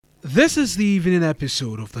This is the evening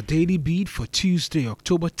episode of the Daily Beat for Tuesday,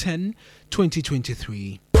 October 10,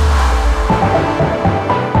 2023.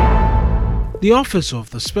 The Office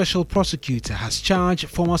of the Special Prosecutor has charged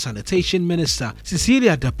former Sanitation Minister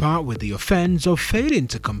Cecilia Dapaah with the offence of failing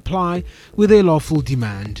to comply with a lawful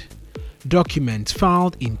demand. Documents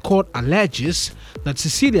filed in court alleges that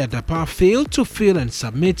Cecilia Dapaah failed to fill and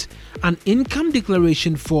submit an income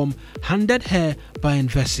declaration form handed her by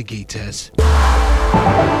investigators.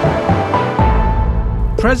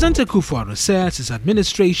 President Akufo-Addo says his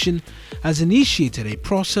administration has initiated a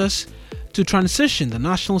process to transition the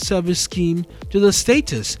National Service Scheme to the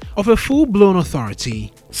status of a full-blown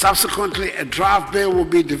authority. Subsequently, a draft bill will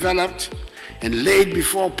be developed and laid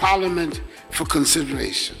before Parliament for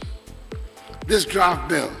consideration. This draft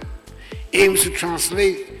bill aims to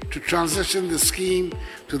transition the scheme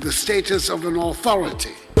to the status of an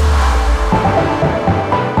authority.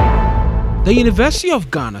 The University of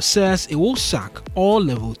Ghana says it will sack all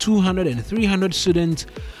level 200 and 300 students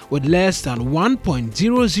with less than 1.00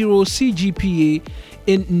 CGPA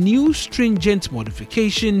in new stringent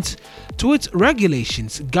modifications to its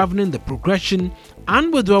regulations governing the progression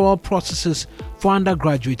and withdrawal processes for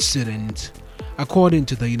undergraduate students. According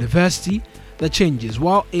to the university, the changes,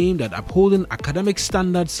 while aimed at upholding academic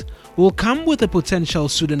standards, will come with a potential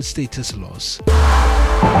student status loss.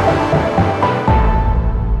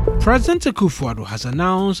 President Akufo-Addo has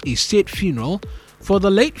announced a state funeral for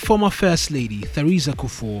the late former First Lady Theresa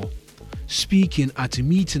Kufuor. Speaking at a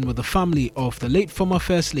meeting with the family of the late former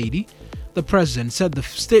First Lady, the president said the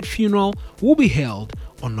state funeral will be held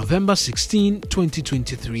on November 16,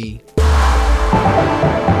 2023.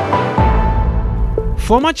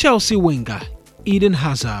 Former Chelsea winger Eden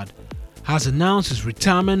Hazard has announced his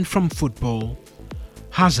retirement from football.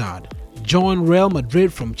 Hazard joined Real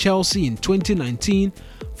Madrid from Chelsea in 2019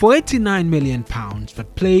 for £89 million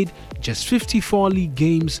but played just 54 league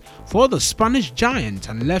games for the Spanish giant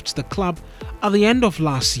and left the club at the end of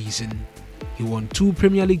last season. He won 2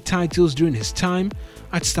 Premier League titles during his time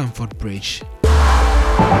at Stamford Bridge.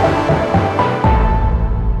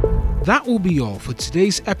 That will be all for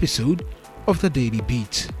today's episode of the Daily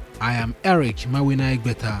Beat. I am Eric Mawina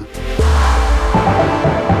Egbeta.